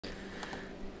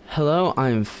Hello,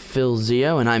 I'm Phil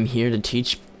Zio, and I'm here to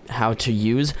teach how to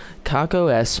use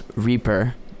Cockos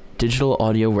REAPER digital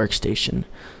audio workstation.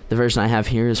 The version I have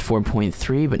here is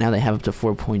 4.3, but now they have up to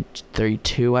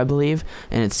 4.32, I believe,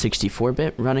 and it's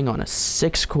 64-bit, running on a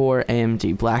 6-core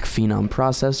AMD Black Phenom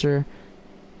processor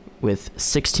with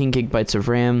 16 gigabytes of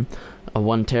RAM, a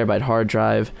 1TB hard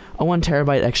drive, a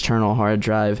 1TB external hard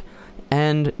drive,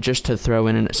 and just to throw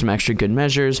in some extra good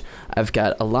measures, I've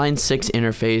got a Line 6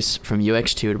 interface from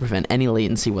UX2 to prevent any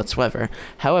latency whatsoever.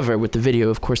 However, with the video,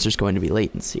 of course, there's going to be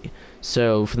latency.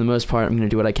 So for the most part, I'm going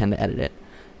to do what I can to edit it.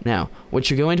 Now, what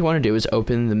you're going to want to do is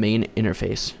open the main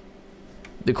interface.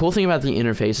 The cool thing about the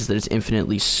interface is that it's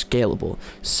infinitely scalable.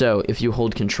 So if you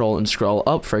hold Control and scroll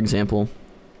up, for example,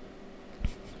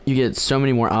 you get so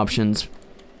many more options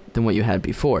than what you had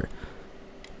before.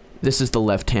 This is the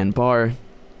left-hand bar.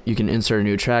 You can insert a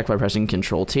new track by pressing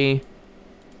Control-T,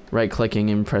 right-clicking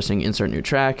and pressing Insert New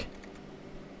Track,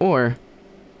 or,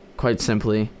 quite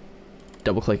simply,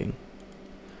 double-clicking.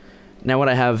 Now what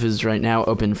I have is right now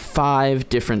open 5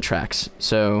 different tracks.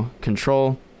 So,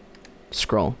 Control,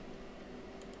 scroll,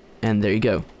 and there you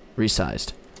go,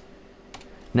 resized.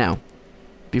 Now,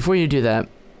 before you do that,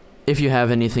 if you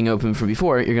have anything open from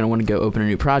before, you're going to want to go open a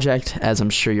new project, as I'm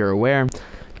sure you're aware.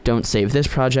 Don't save this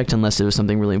project unless it was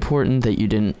something really important that you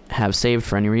didn't have saved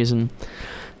for any reason,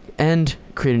 and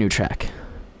create a new track.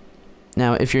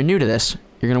 Now, if you're new to this,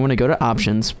 you're going to want to go to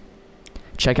Options,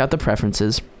 check out the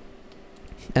Preferences,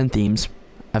 and Themes.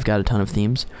 I've got a ton of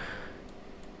themes.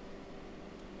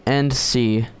 And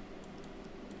see,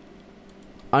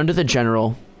 under the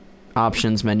General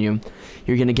Options menu,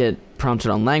 you're going to get prompted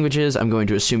on languages. I'm going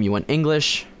to assume you want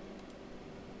English.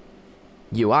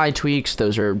 UI tweaks,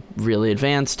 those are really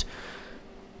advanced.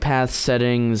 Path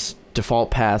settings, default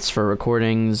paths for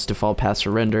recordings, default paths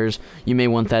for renders. You may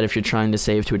want that if you're trying to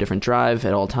save to a different drive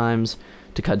at all times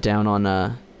to cut down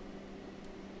on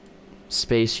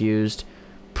space used.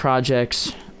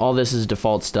 Projects, all this is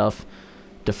default stuff.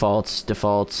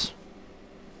 Defaults.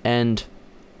 And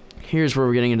here's where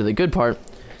we're getting into the good part,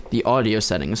 the audio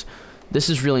settings. This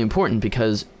is really important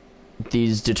because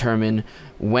these determine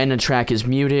when a track is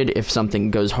muted. If something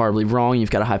goes horribly wrong,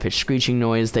 you've got a high-pitched screeching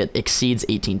noise that exceeds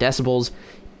 18 decibels,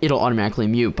 it'll automatically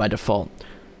mute by default.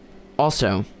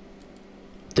 Also,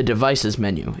 the devices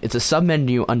menu. It's a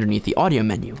sub-menu underneath the audio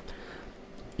menu.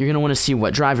 You're going to want to see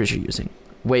what drivers you're using.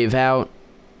 Wave out,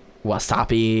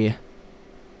 Wasapi,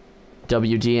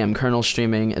 WDM, kernel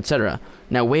streaming, etc.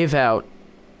 Now, wave out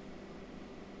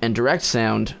and direct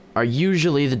sound are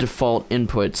usually the default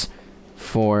inputs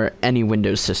for any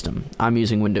Windows system. I'm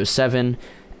using Windows 7,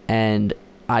 and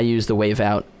I use the wave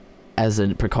out as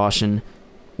a precaution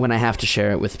when I have to share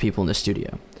it with people in the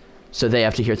studio, so they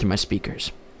have to hear through my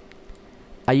speakers.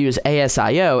 I use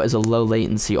ASIO as a low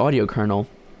latency audio kernel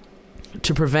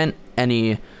to prevent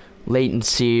any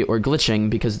latency or glitching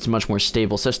because it's a much more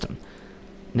stable system.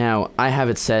 Now, I have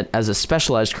it set as a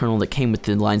specialized kernel that came with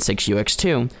the Line 6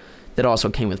 UX2 that also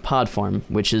came with PodFarm,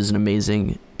 which is an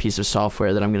amazing piece of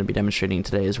software that I'm going to be demonstrating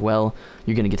today as well.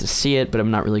 You're going to get to see it, but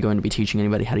I'm not really going to be teaching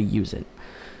anybody how to use it.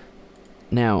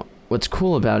 Now, what's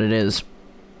cool about it is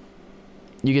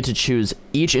you get to choose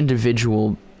each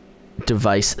individual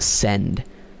device send.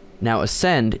 Now, a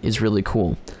send is really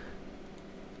cool.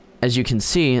 As you can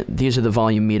see, these are the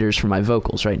volume meters for my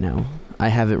vocals right now. I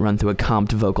have it run through a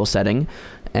comped vocal setting,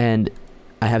 and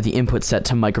I have the input set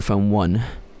to microphone 1.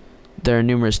 There are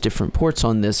numerous different ports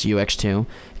on this UX2.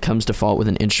 It comes default with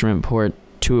an instrument port,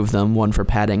 2 of them, 1 for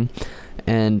padding,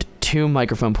 and 2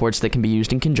 microphone ports that can be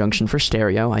used in conjunction for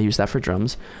stereo. I use that for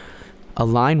drums. A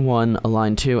line 1, a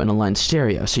line 2, and a line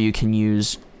stereo, so you can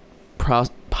use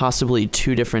possibly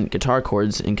 2 different guitar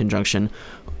chords in conjunction,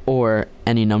 or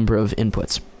any number of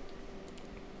inputs.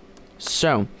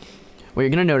 So, what you're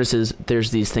going to notice is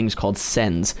there's these things called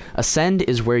sends. A send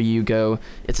is where you go,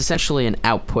 it's essentially an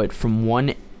output from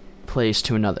one place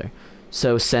to another.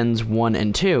 So sends 1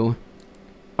 and 2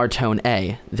 are tone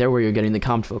A. They're where you're getting the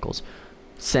comped vocals.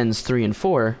 Sends 3 and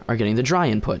 4 are getting the dry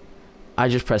input. I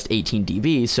just pressed 18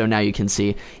 dB, so now you can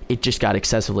see it just got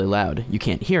excessively loud. You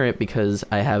can't hear it because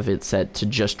I have it set to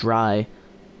just dry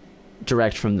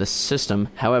direct from the system.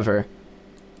 However,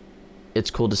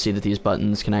 it's cool to see that these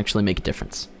buttons can actually make a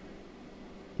difference.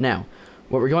 Now,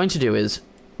 what we're going to do is,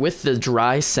 with the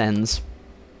dry sends,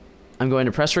 I'm going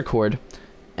to press record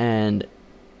and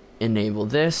enable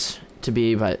this to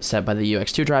be set by the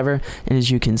UX2 driver, and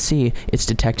as you can see, it's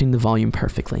detecting the volume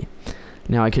perfectly.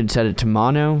 Now I could set it to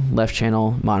mono, left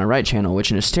channel, mono, right channel,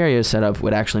 which in a stereo setup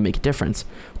would actually make a difference,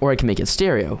 or I can make it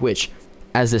stereo, which,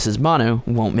 as this is mono,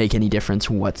 won't make any difference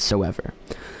whatsoever.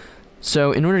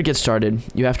 So in order to get started,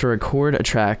 you have to record a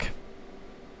track,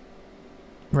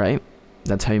 right?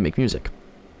 That's how you make music.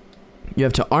 You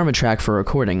have to arm a track for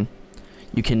recording.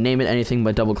 You can name it anything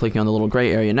by double-clicking on the little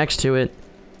gray area next to it.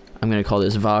 I'm going to call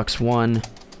this Vox1.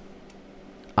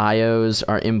 IOs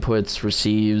are inputs,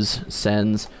 receives,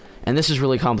 sends, and this is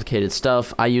really complicated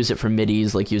stuff. I use it for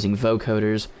MIDIs, like using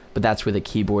vocoders, but that's with a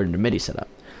keyboard and a MIDI setup.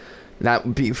 That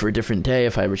would be for a different day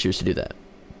if I ever choose to do that.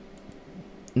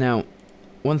 Now,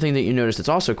 one thing that you notice that's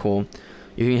also cool,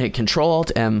 you can hit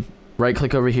Control-Alt-M,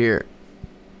 right-click over here,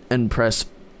 and press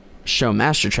Show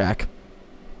Master Track,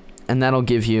 and that'll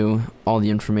give you all the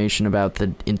information about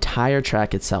the entire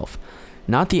track itself.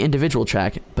 Not the individual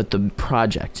track, but the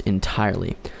project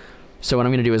entirely. So what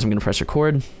I'm going to do is I'm going to press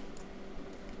record.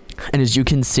 And as you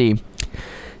can see,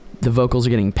 the vocals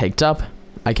are getting picked up.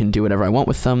 I can do whatever I want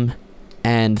with them.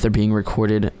 And they're being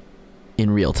recorded in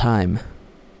real time.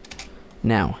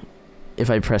 Now, if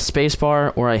I press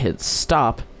spacebar or I hit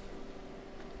stop,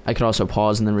 I could also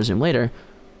pause and then resume later.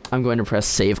 I'm going to press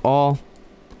save all.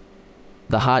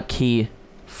 The hotkey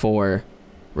for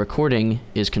recording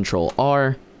is Control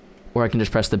R. Or I can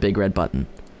just press the big red button.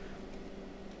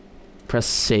 Press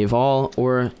save all,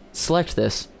 or select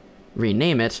this,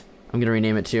 rename it. I'm going to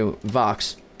rename it to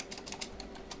Vox,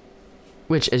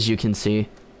 which, as you can see,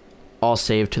 all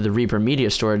saved to the Reaper media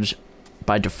storage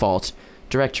by default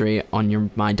directory on your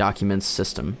My Documents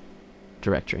system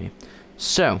directory.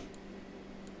 So,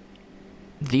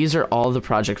 these are all the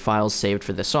project files saved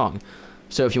for this song.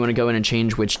 So if you want to go in and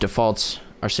change which defaults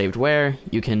are saved where,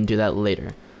 you can do that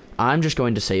later. I'm just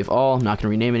going to save all, not going to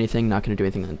rename anything, not going to do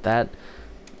anything like that,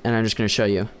 and I'm just going to show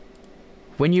you.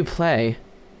 When you play,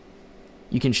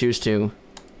 you can choose to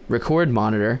record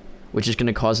monitor, which is going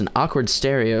to cause an awkward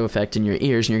stereo effect in your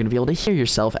ears, and you're going to be able to hear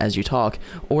yourself as you talk,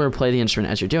 or play the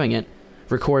instrument as you're doing it.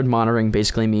 Record monitoring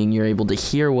basically meaning you're able to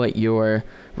hear what you're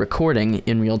recording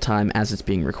in real time as it's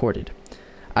being recorded.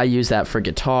 I use that for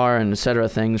guitar and etc.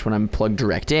 things when I'm plugged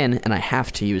direct in, and I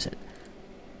have to use it.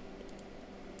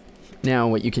 Now,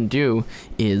 what you can do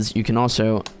is you can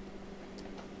also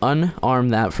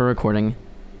unarm that for recording,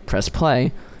 press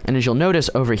play, and as you'll notice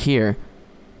over here,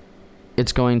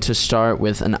 it's going to start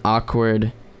with an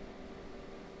awkward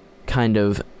kind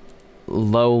of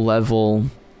low-level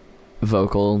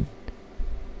vocal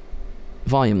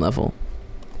volume level.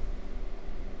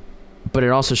 But it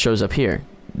also shows up here.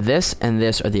 This and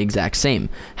this are the exact same.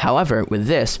 However, with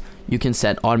this, you can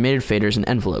set automated faders and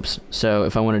envelopes. So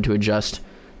if I wanted to adjust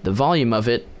the volume of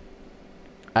it,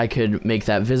 I could make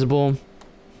that visible.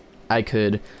 I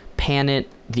could pan it,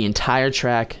 the entire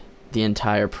track, the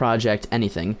entire project,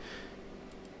 anything.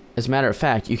 As a matter of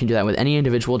fact, you can do that with any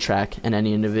individual track and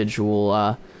any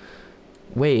individual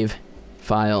wave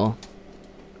file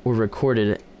or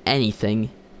recorded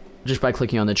anything just by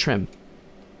clicking on the trim.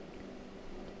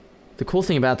 The cool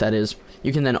thing about that is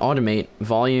you can then automate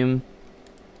volume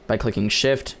by clicking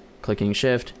shift, clicking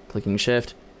shift, clicking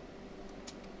shift,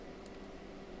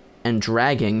 and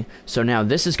dragging. So now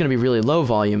this is going to be really low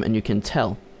volume, and you can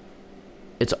tell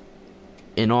it's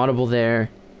inaudible there.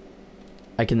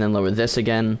 I can then lower this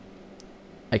again.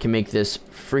 I can make this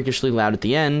freakishly loud at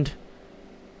the end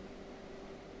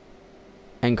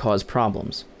and cause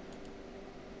problems.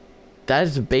 That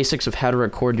is the basics of how to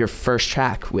record your first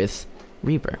track with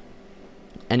Reaper.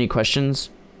 Any questions?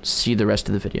 See the rest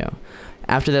of the video.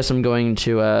 After this, I'm going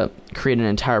to create an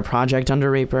entire project under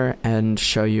Reaper and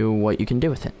show you what you can do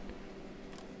with it.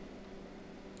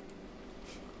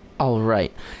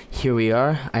 Alright, here we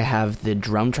are. I have the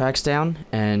drum tracks down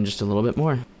and just a little bit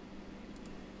more.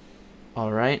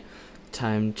 Alright,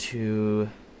 time to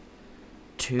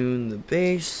tune the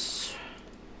bass.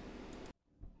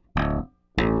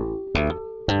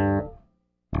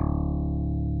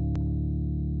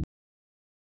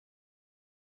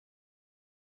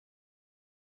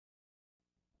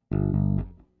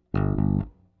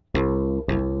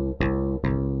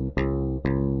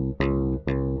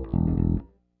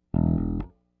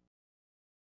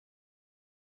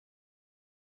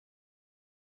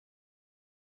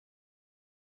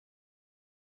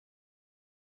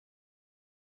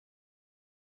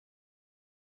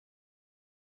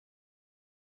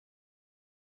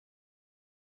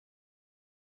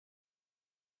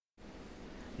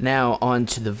 Now on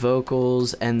to the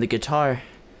vocals and the guitar.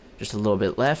 Just a little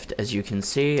bit left. As you can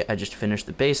see, I just finished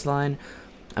the bass line.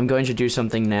 I'm going to do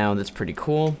something now that's pretty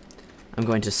cool. I'm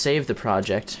going to save the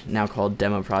project, now called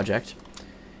Demo Project.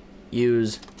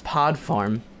 Use Pod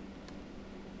Farm.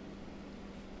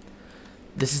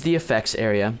 This is the effects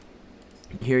area.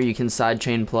 Here you can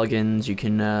sidechain plugins, you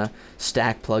can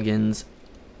stack plugins,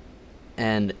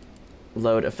 and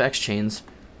load effects chains.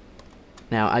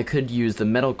 Now, I could use the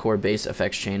metalcore bass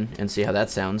effects chain and see how that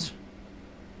sounds.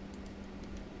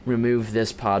 Remove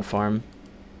this pod farm.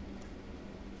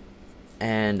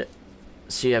 And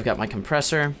see, I've got my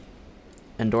compressor,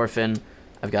 endorphin.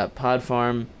 I've got pod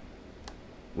farm,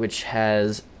 which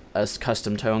has a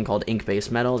custom tone called ink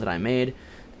base metal that I made.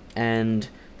 And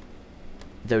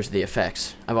those are the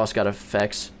effects. I've also got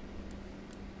effects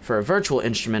for a virtual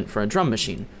instrument for a drum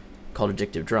machine called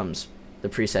Addictive Drums. The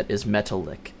preset is Metal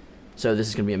Lick. So this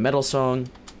is going to be a metal song,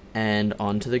 and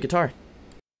on to the guitar.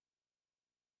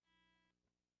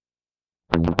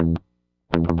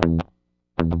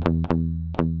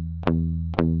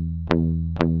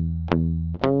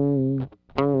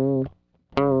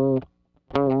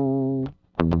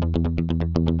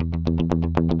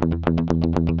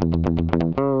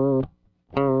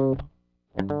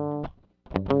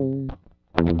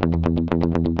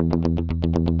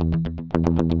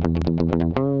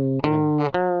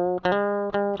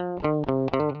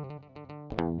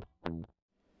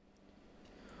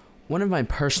 One of my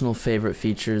personal favorite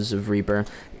features of Reaper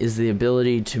is the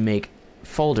ability to make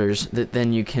folders that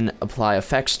then you can apply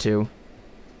effects to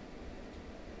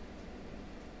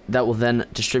that will then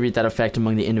distribute that effect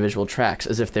among the individual tracks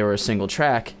as if they were a single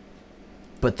track,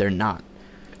 but they're not.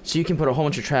 So you can put a whole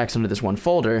bunch of tracks under this one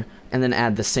folder and then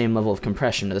add the same level of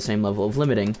compression or the same level of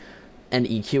limiting and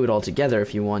EQ it all together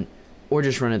if you want, or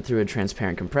just run it through a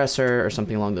transparent compressor or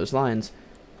something along those lines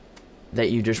that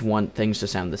you just want things to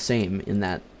sound the same in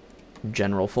that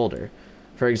general folder.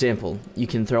 For example, you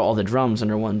can throw all the drums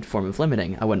under one form of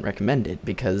limiting. I wouldn't recommend it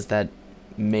because that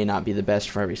may not be the best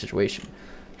for every situation.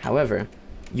 However,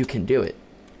 you can do it.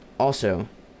 Also,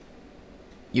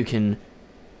 you can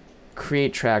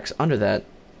create tracks under that,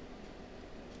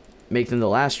 make them the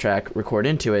last track, record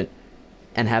into it,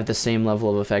 and have the same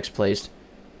level of effects placed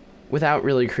without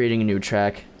really creating a new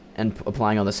track and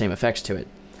applying all the same effects to it.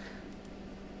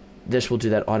 This will do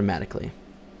that automatically.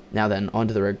 Now then,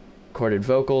 onto the recorded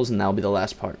vocals, and that'll be the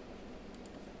last part.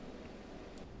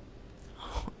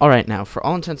 Alright, now, for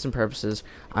all intents and purposes,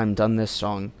 I'm done this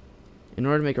song. In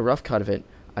order to make a rough cut of it,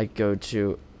 I go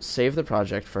to save the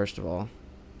project, first of all,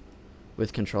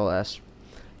 with Control S,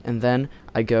 and then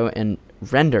I go and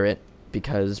render it,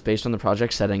 because based on the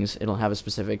project settings, it'll have a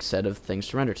specific set of things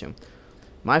to render to.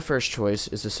 My first choice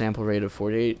is a sample rate of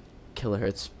 48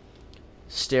 kilohertz,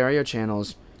 stereo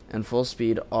channels, and full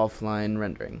speed offline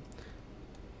rendering.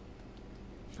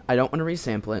 I don't want to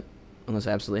resample it unless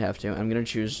I absolutely have to. I'm going to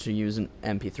choose to use an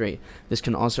MP3. This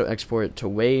can also export to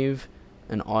WAV,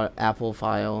 an Apple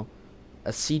file,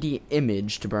 a CD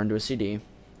image to burn to a CD,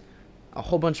 a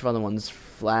whole bunch of other ones,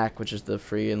 FLAC, which is the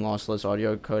free and lossless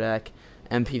audio codec,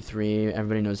 MP3,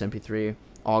 everybody knows MP3,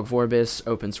 OGG Vorbis,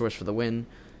 open source for the win,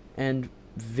 and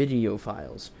video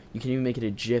files. You can even make it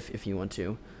a GIF if you want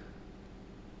to.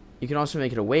 You can also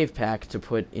make it a wave pack to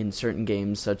put in certain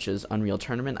games such as Unreal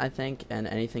Tournament, I think, and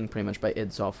anything pretty much by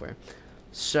id Software.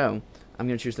 So, I'm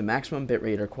going to choose the maximum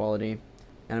bitrate or quality,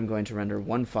 and I'm going to render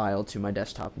one file to my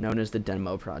desktop, known as the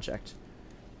demo project.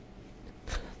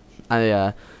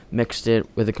 I mixed it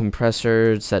with a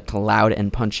compressor set to loud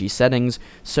and punchy settings,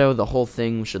 so the whole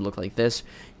thing should look like this.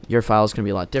 Your file is going to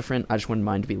be a lot different. I just wanted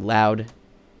mine to be loud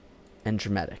and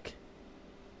dramatic.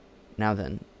 Now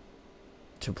then,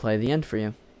 to play the end for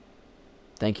you.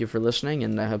 Thank you for listening,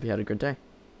 and I hope you had a good day.